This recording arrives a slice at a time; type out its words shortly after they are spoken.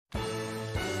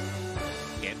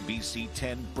NBC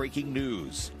 10 Breaking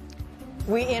News.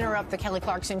 We interrupt the Kelly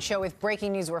Clarkson Show with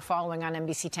breaking news we're following on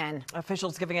NBC 10.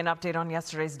 Officials giving an update on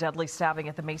yesterday's deadly stabbing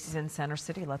at the Macy's in Center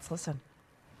City. Let's listen.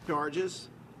 Charges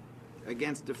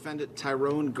against defendant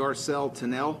Tyrone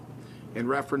Tunnell in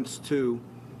reference to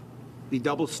the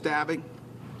double stabbing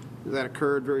that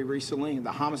occurred very recently,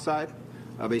 the homicide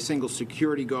of a single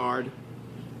security guard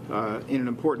in an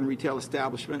important retail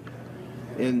establishment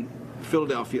in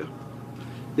Philadelphia.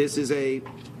 This is a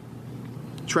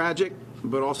tragic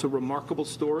but also remarkable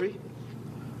story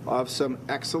of some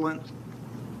excellent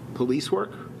police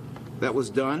work that was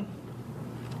done.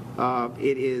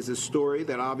 It is a story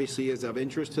that obviously is of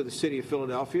interest to the city of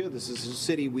Philadelphia. This is a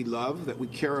city we love, that we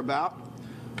care about.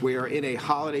 We are in a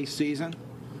holiday season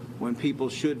when people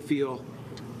should feel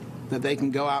that they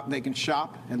can go out and they can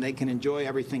shop and they can enjoy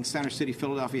everything Center City,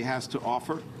 Philadelphia has to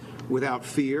offer without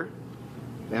fear.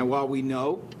 And while we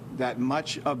know that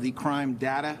much of the crime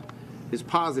data is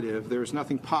positive, there is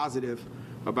nothing positive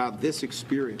about this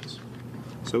experience.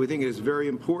 So we think it is very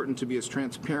important to be as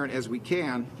transparent as we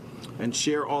can and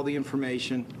share all the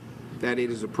information that it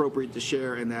is appropriate to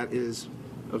share and that is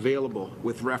available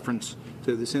with reference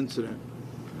to this incident.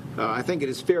 I think it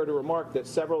is fair to remark that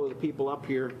several of the people up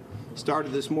here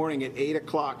started this morning at 8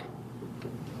 o'clock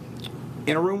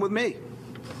in a room with me,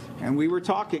 and we were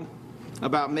talking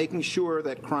about making sure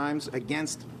that crimes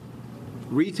against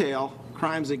retail,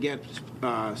 crimes against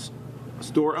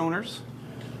store owners,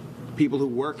 people who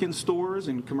work in stores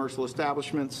and commercial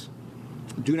establishments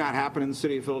do not happen in the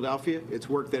city of Philadelphia. It's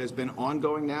work that has been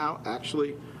ongoing now,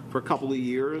 actually, for a couple of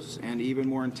years, and even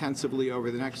more intensively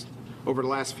over the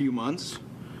last few months.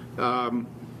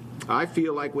 I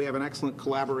feel like we have an excellent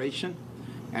collaboration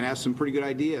and have some pretty good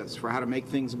ideas for how to make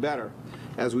things better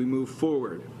as we move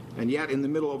forward. And yet, in the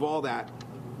middle of all that,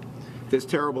 this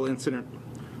terrible incident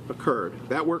occurred.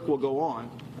 That work will go on,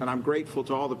 and I'm grateful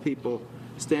to all the people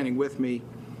standing with me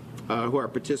who are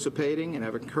participating and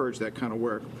have encouraged that kind of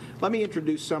work. Let me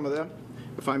introduce some of them,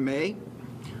 if I may.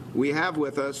 We have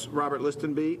with us Robert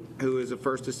Listenby, who is a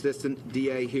First Assistant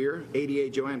DA here, ADA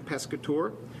Joanne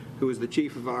Pescator, who is the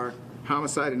chief of our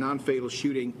homicide and non-fatal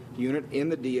shooting unit in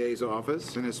the DA's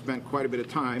office and has spent quite a bit of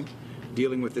time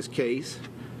dealing with this case.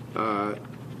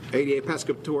 ADA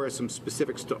Pescator has some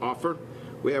specifics to offer.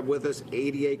 We have with us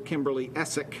ADA Kimberly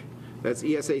Essick, that's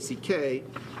E-S-A-C-K,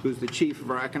 who's the chief of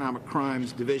our Economic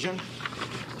Crimes Division.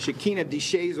 Shakina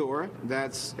DeShazor,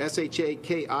 that's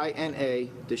S-H-A-K-I-N-A,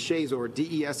 DeShazor,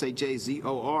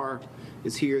 D-E-S-H-A-Z-O-R,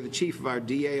 is here, the chief of our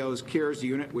DAO's CARES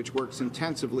unit, which works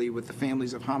intensively with the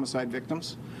families of homicide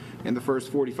victims in the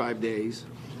first 45 days.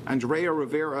 Andrea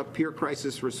Rivera, peer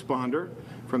crisis responder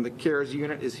from the CARES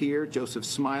unit, is here. Joseph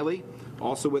Smiley,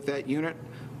 also with that unit.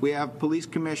 We have Police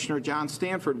Commissioner John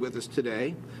Stanford with us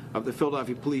today of the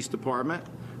Philadelphia Police Department,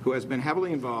 who has been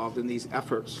heavily involved in these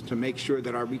efforts to make sure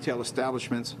that our retail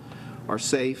establishments are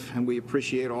safe, and we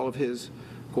appreciate all of his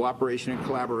cooperation and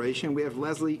collaboration. We have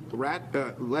Leslie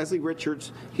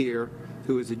Richards here,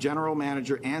 who is the General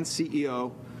Manager and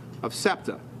CEO of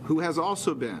SEPTA, who has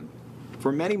also been,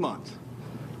 for many months,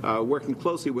 working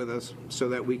closely with us so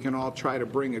that we can all try to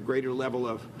bring a greater level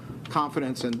of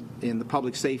confidence in the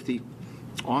public safety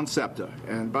on SEPTA.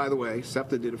 And by the way,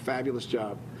 SEPTA did a fabulous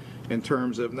job in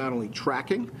terms of not only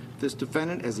tracking this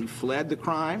defendant as he fled the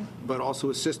crime, but also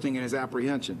assisting in his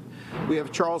apprehension. We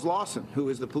have Charles Lawson, who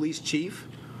is the police chief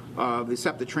of the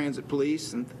SEPTA Transit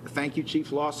Police, and thank you,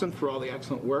 Chief Lawson, for all the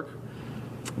excellent work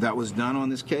that was done on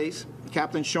this case.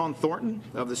 Captain Sean Thornton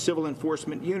of the Civil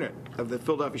Enforcement Unit of the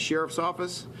Philadelphia Sheriff's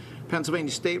Office,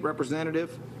 Pennsylvania State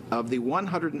Representative of the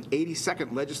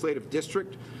 182nd Legislative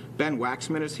District, Ben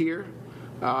Waxman, is here.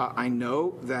 I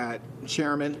know that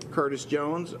Chairman Curtis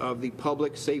Jones of the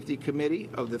Public Safety Committee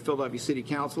of the Philadelphia City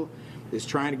Council is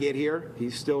trying to get here.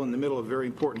 He's still in the middle of a very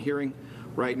important hearing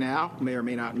right now, may or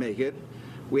may not make it.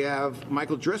 We have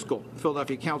Michael Driscoll,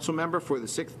 Philadelphia Council Member for the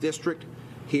 6th District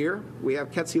here. We have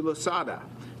Ketsi Losada,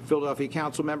 Philadelphia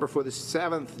Council Member for the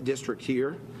 7th District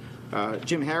here.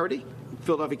 Jim Harity,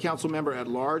 Philadelphia Council Member at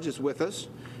Large, is with us.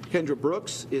 Kendra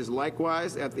Brooks is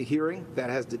likewise at the hearing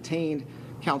that has detained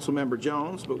Councilmember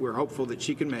Jones, but we're hopeful that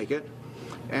she can make it.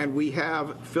 And we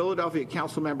have Philadelphia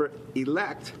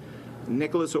Councilmember-elect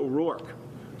Nicholas O'Rourke,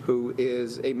 who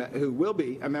will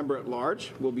be a member at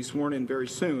large, will be sworn in very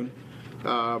soon,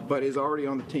 but is already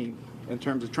on the team in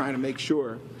terms of trying to make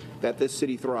sure that this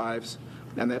city thrives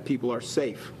and that people are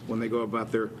safe when they go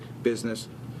about their business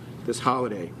this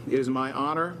holiday. It is my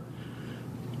honor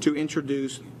to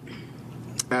introduce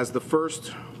as the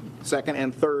first, second,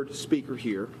 and third speaker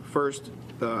here. First,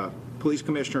 Police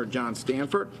Commissioner John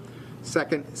Stanford,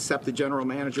 Second, SEPTA General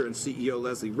Manager and CEO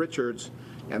Leslie Richards.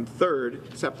 And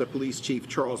third, SEPTA Police Chief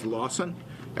Charles Lawson.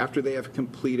 After they have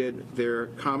completed their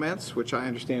comments, which I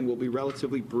understand will be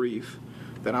relatively brief,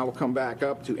 then I will come back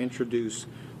up to introduce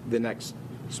the next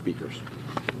speakers.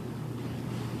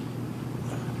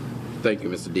 Thank you,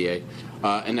 Mr. DA.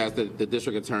 And as the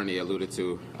district attorney alluded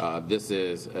to, this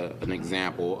is an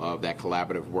example of that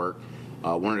collaborative work.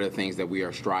 One of the things that we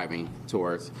are striving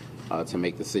towards to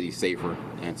make the city safer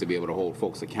and to be able to hold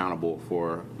folks accountable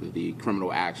for the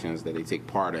criminal actions that they take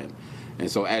part in. And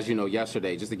so, as you know,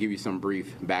 yesterday, just to give you some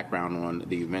brief background on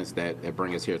the events that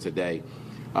bring us here today,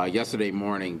 yesterday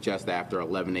morning, just after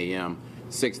 11 a.m.,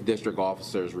 6 district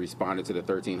officers responded to the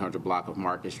 1300 block of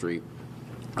Market Street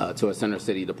to a Center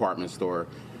City department store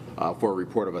for a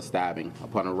report of a stabbing.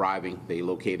 Upon arriving, they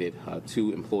located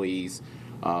 2 employees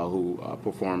who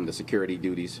performed the security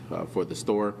duties for the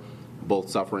store, both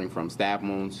suffering from stab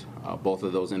wounds. Both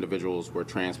of those individuals were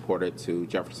transported to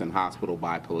Jefferson Hospital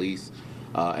by police,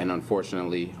 and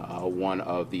unfortunately, one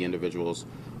of the individuals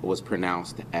was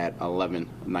pronounced at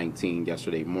 11:19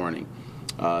 yesterday morning.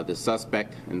 The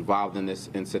suspect involved in this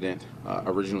incident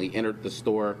originally entered the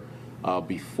store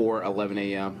before 11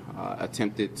 a.m.,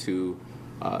 attempted to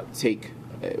take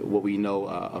what we know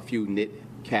a few knit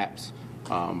caps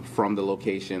from the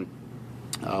location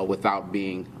without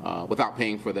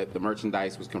paying for the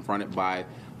merchandise, was confronted by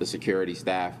the security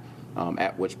staff,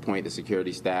 at which point the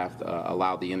security staff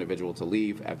allowed the individual to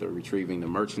leave after retrieving the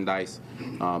merchandise.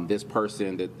 This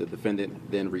person, the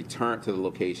defendant, then returned to the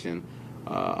location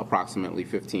approximately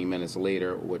 15 minutes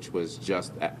later, which was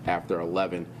just after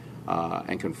 11,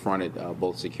 and confronted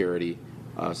both security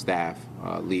staff,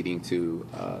 leading to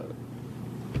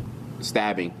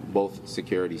stabbing both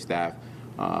security staff.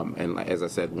 And as I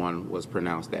said, one was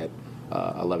pronounced at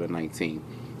 11:19.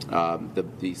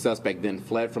 The suspect then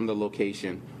fled from the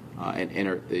location and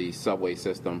entered the subway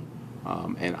system.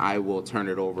 And I will turn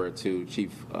it over to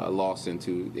Chief Lawson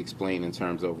to explain in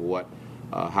terms of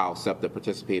how SEPTA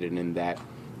participated in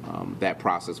that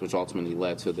process, which ultimately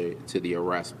led to the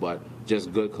arrest. But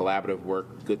just good collaborative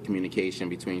work, good communication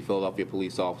between Philadelphia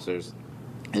police officers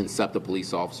and SEPTA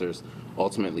police officers,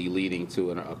 ultimately leading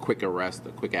to a quick arrest,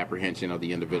 a quick apprehension of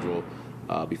the individual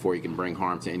before he can bring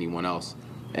harm to anyone else.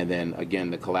 And then, again,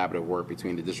 the collaborative work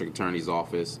between the district attorney's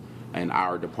office and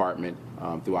our department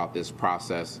throughout this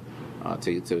process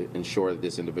to ensure that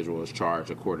this individual is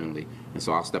charged accordingly. And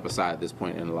so I'll step aside at this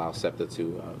point and allow SEPTA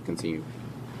to continue.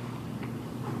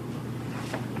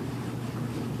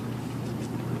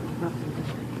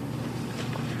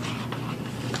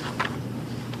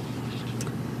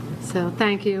 So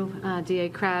thank you, DA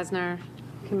Krasner,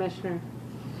 Commissioner.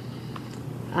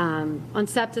 On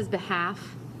SEPTA's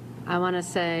behalf, I want to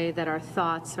say that our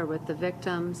thoughts are with the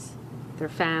victims, their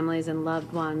families, and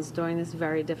loved ones during this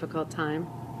very difficult time.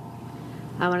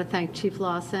 I want to thank Chief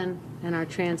Lawson and our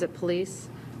transit police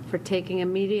for taking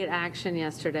immediate action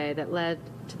yesterday that led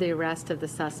to the arrest of the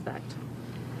suspect.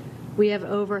 We have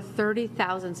over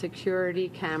 30,000 security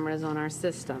cameras on our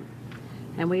system,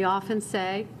 and we often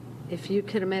say, if you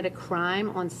commit a crime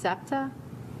on SEPTA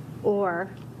or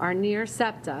are near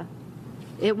SEPTA,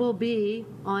 it will be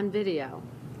on video,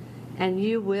 and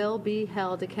you will be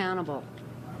held accountable.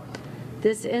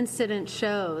 This incident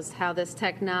shows how this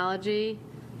technology,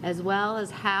 as well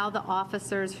as how the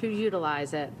officers who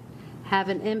utilize it, have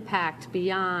an impact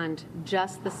beyond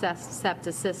just the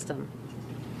SEPTA system.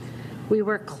 We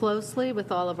work closely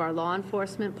with all of our law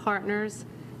enforcement partners,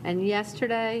 and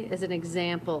yesterday is an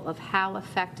example of how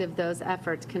effective those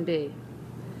efforts can be.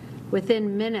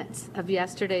 Within minutes of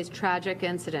yesterday's tragic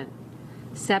incident,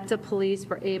 SEPTA police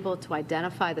were able to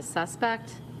identify the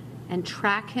suspect and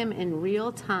track him in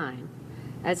real time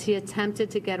as he attempted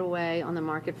to get away on the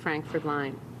Market-Frankford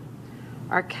line.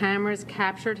 Our cameras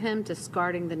captured him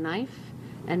discarding the knife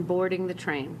and boarding the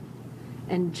train.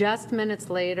 And just minutes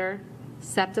later,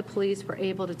 SEPTA police were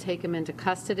able to take him into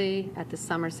custody at the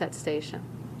Somerset station.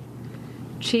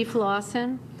 Chief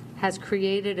Lawson has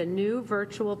created a new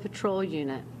virtual patrol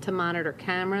unit to monitor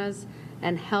cameras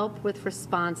and help with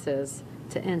responses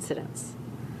to incidents.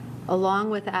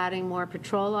 Along with adding more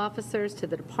patrol officers to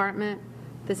the department,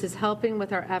 this is helping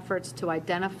with our efforts to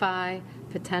identify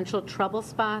potential trouble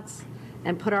spots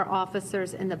and put our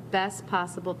officers in the best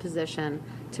possible position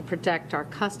to protect our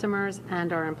customers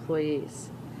and our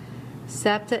employees.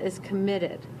 SEPTA is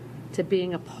committed to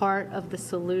being a part of the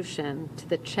solution to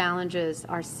the challenges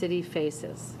our city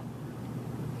faces.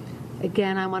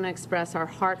 Again, I want to express our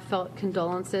heartfelt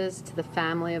condolences to the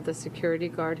family of the security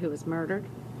guard who was murdered.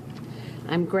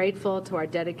 I'm grateful to our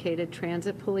dedicated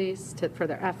transit police for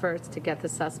their efforts to get the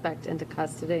suspect into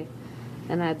custody.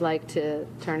 And I'd like to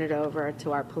turn it over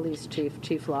to our police chief,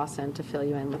 Chief Lawson, to fill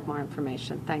you in with more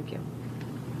information. Thank you.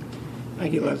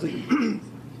 Thank you, Leslie.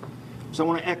 So I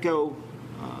want to echo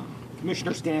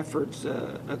Commissioner Stanford's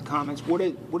comments. What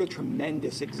a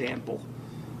tremendous example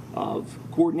of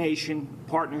coordination,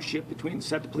 partnership between the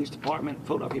Center Police Department,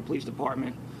 Philadelphia Police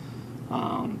Department.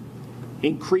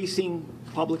 Increasing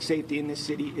public safety in this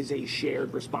city is a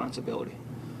shared responsibility.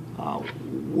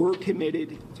 We're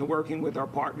committed to working with our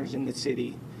partners in the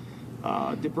city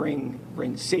to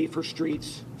bring safer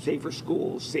streets, safer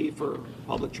schools, safer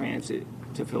public transit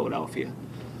to Philadelphia.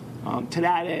 To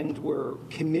that end, we're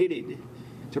committed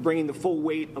to bringing the full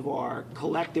weight of our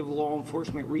collective law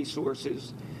enforcement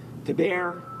resources to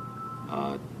bear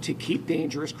to keep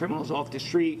dangerous criminals off the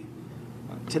street.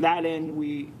 To that end,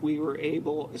 we were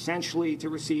able essentially to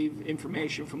receive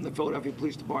information from the Philadelphia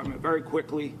Police Department very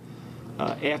quickly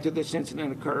after this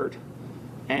incident occurred,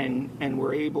 and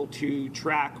were able to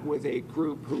track with a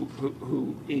group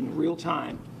who in real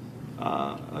time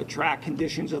track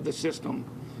conditions of the system,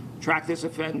 track this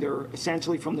offender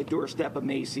essentially from the doorstep of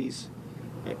Macy's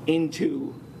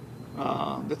into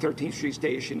the 13th Street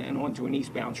station and onto an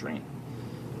eastbound train.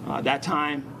 That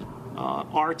time,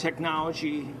 our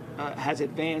technology has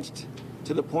advanced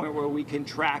to the point where we can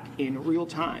track in real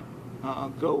time,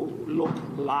 go look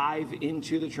live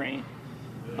into the train.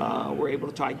 We're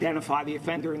able to identify the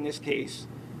offender in this case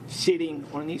sitting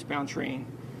on an eastbound train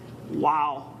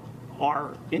while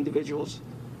our individuals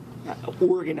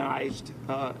organized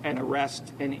an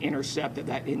arrest and intercepted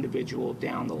that individual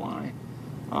down the line.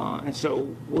 And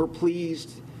so we're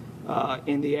pleased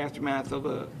in the aftermath of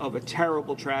a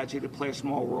terrible tragedy to play a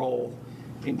small role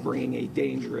in bringing a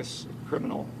dangerous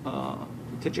criminal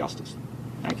to justice.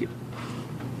 Thank you.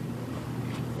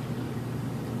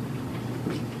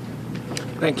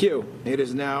 Thank you. It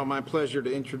is now my pleasure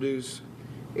to introduce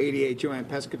 88 Joanne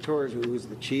Pescatore, who is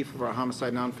the chief of our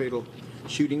homicide non-fatal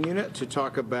shooting unit, to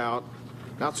talk about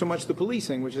not so much the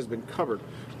policing, which has been covered,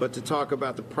 but to talk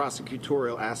about the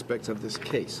prosecutorial aspects of this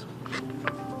case.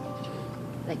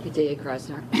 Thank you, D.A.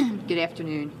 Krasner. Good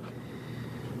afternoon.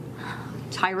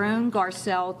 Tyrone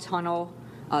Tunnell,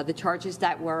 the charges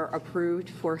that were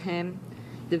approved for him.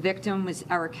 The victim was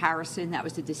Eric Harrison. That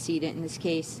was the decedent in this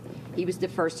case. He was the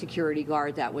first security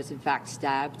guard that was in fact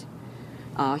stabbed.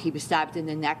 He was stabbed in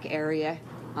the neck area.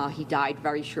 He died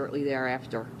very shortly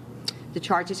thereafter. The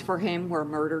charges for him were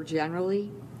murder generally.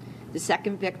 The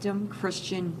second victim,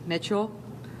 Christian Mitchell,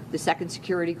 the second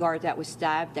security guard that was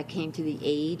stabbed, that came to the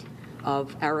aid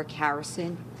of Eric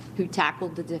Harrison, who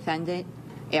tackled the defendant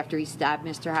after he stabbed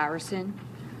Mr. Harrison,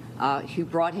 who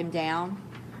brought him down.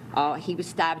 He was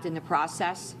stabbed in the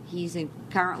process. He's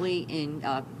currently in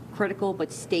critical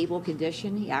but stable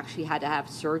condition. He actually had to have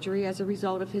surgery as a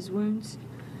result of his wounds.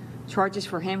 Charges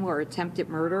for him were attempted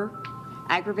murder,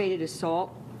 aggravated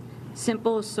assault,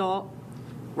 simple assault,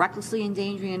 recklessly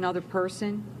endangering another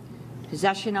person,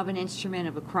 possession of an instrument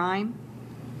of a crime,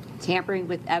 tampering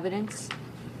with evidence,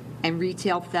 and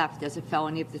retail theft as a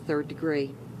felony of the third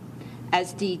degree.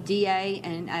 As the DA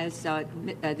and as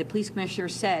the police commissioner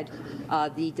said,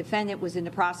 the defendant was in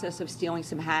the process of stealing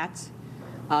some hats.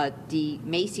 The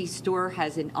Macy's store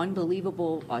has an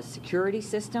unbelievable security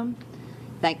system.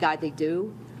 Thank God they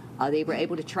do. They were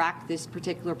able to track this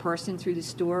particular person through the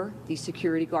store. The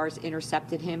security guards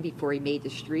intercepted him before he made the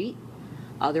street.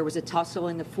 There was a tussle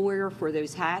in the foyer for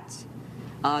those hats.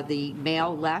 The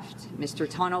male left. Mr.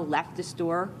 Tunnell left the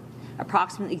store.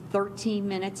 Approximately 13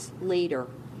 minutes later,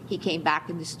 he came back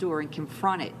in the store and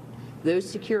confronted those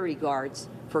security guards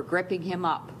for gripping him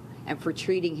up and for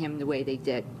treating him the way they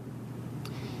did.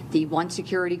 The one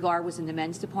security guard was in the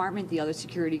men's department. The other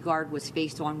security guard was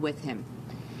face on with him.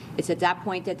 It's at that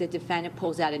point that the defendant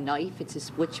pulls out a knife. It's a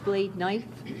switchblade knife.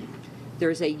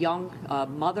 There's a young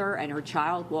mother and her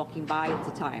child walking by at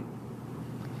the time.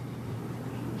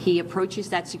 He approaches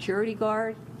that security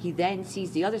guard. He then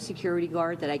sees the other security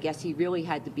guard that I guess he really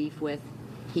had the beef with.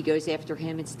 He goes after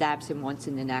him and stabs him once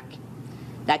in the neck.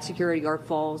 That security guard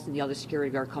falls and the other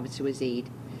security guard comes to his aid.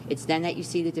 It's then that you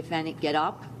see the defendant get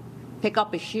up, pick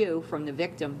up a shoe from the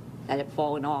victim that had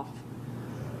fallen off,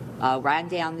 ran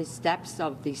down the steps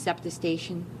of the SEPTA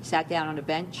station, sat down on a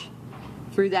bench,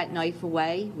 threw that knife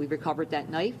away. We recovered that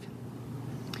knife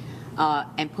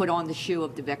and put on the shoe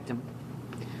of the victim.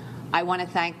 I want to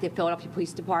thank the Philadelphia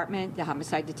Police Department, the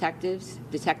homicide detectives.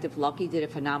 Detective Lucky did a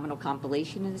phenomenal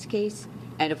compilation in this case.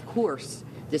 And of course,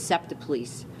 the SEPTA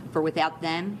police, for without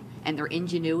them and their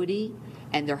ingenuity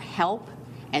and their help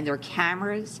and their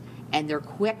cameras and their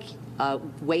quick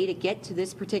way to get to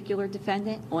this particular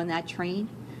defendant on that train,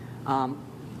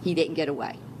 he didn't get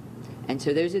away. And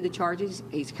so those are the charges.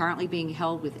 He's currently being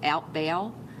held without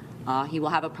bail. He will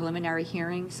have a preliminary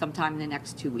hearing sometime in the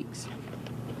next 2 weeks.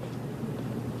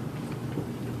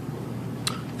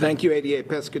 Thank you, ADA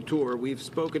Pescator. We've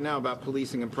spoken now about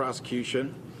policing and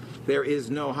prosecution. There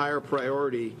is no higher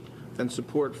priority than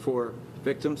support for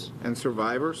victims and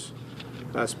survivors,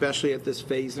 especially at this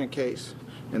phase in a case.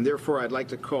 And therefore, I'd like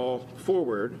to call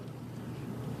forward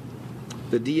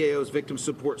the DAO's Victim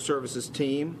Support Services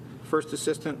team, First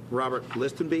Assistant Robert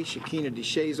Listenby, Shakina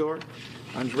DeShazor,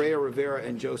 Andrea Rivera,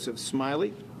 and Joseph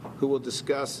Smiley, who will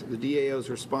discuss the DAO's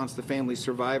response to family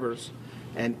survivors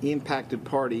and impacted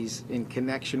parties in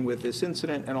connection with this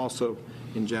incident and also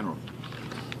in general.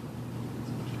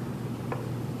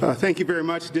 Thank you very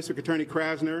much, District Attorney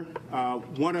Krasner.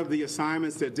 One of the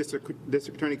assignments that District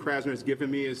Attorney Krasner has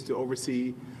given me is to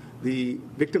oversee the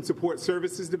Victim Support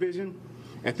Services Division.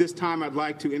 At this time, I'd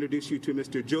like to introduce you to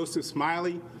Mr. Joseph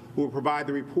Smiley, who will provide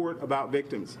the report about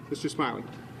victims. Mr. Smiley.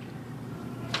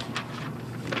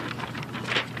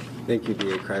 Thank you,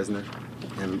 DA Krasner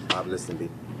and Bob Listenby.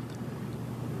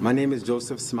 My name is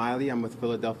Joseph Smiley. I'm with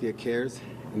Philadelphia Cares,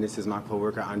 and this is my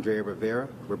coworker, Andrea Rivera.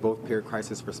 We're both peer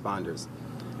crisis responders.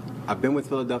 I've been with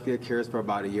Philadelphia Cares for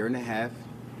about 1.5 years,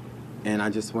 and I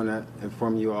just want to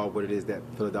inform you all what it is that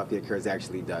Philadelphia Cares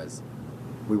actually does.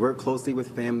 We work closely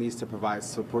with families to provide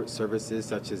support services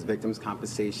such as victims'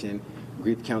 compensation,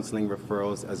 grief counseling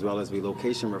referrals, as well as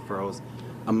relocation referrals,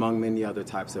 among many other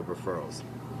types of referrals.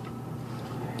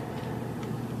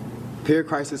 Peer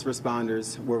crisis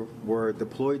responders were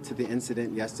deployed to the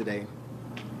incident yesterday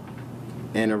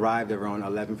and arrived around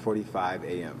 11:45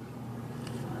 a.m.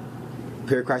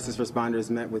 Peer crisis responders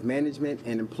met with management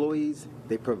and employees.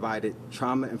 They provided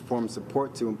trauma-informed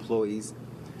support to employees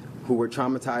who were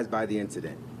traumatized by the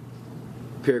incident.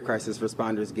 Peer crisis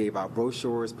responders gave out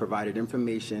brochures, provided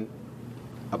information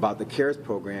about the CARES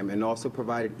program, and also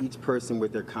provided each person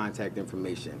with their contact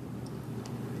information.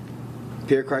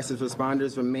 Peer crisis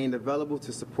responders remained available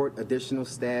to support additional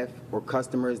staff or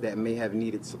customers that may have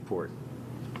needed support.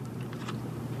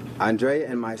 Andrea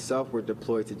and myself were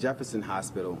deployed to Jefferson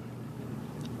Hospital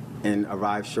and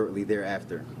arrived shortly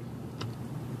thereafter.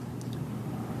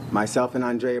 Myself and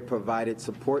Andrea provided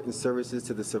support and services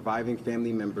to the surviving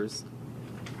family members,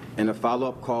 and a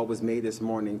follow-up call was made this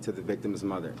morning to the victim's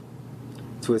mother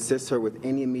to assist her with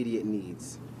any immediate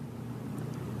needs.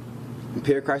 And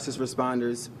peer crisis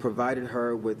responders provided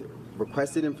her with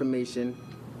requested information,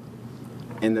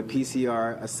 and the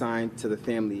PCR assigned to the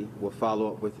family will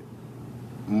follow up with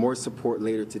more support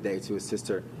later today to assist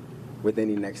her with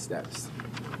any next steps.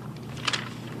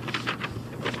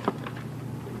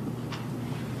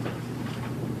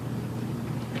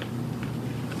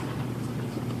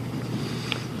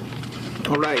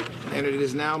 All right, and it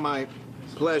is now my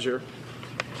pleasure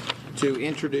to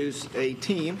introduce a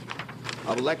team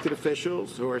of elected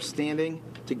officials who are standing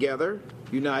together,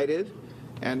 united,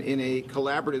 and in a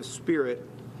collaborative spirit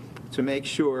to make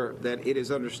sure that it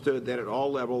is understood that at all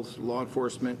levels, law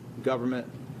enforcement, government,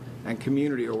 and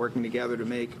community are working together to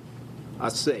make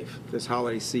us safe this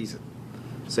holiday season.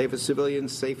 Safe as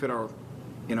civilians, safe in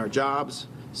our jobs,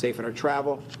 safe in our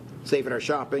travel, safe in our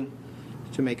shopping,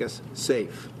 to make us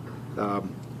safe.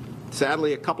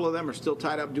 Sadly, a couple of them are still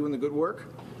tied up doing the good work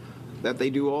that they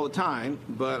do all the time,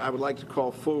 but I would like to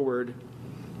call forward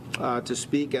to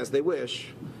speak as they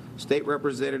wish State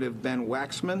Representative Ben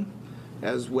Waxman,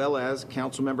 as well as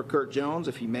Councilmember Kurt Jones,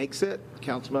 if he makes it,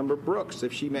 Councilmember Brooks,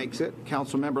 if she makes it,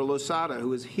 Councilmember Losada,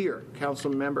 who is here,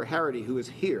 Councilmember Harity, who is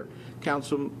here,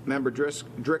 Councilmember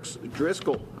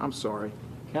Driscoll,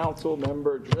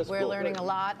 Councilmember Driscoll. We're learning a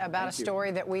lot about a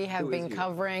story that we have been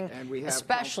covering,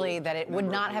 especially that it would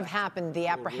not have happened, the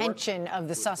apprehension of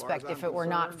the suspect, if it were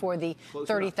not for the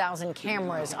 30,000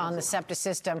 cameras on the SEPTA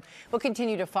system. We'll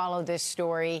continue to follow this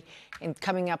story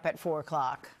coming up at 4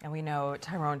 o'clock. And we know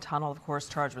Tyrone Tunnell, of course,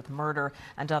 charged with murder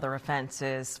and other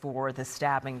offenses for the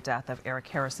stabbing death of Eric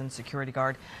Harrison, security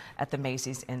guard at the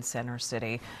Macy's in Center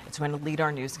City. It's going to lead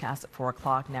our newscast at 4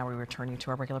 o'clock. Now we return you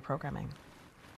to our regular programming.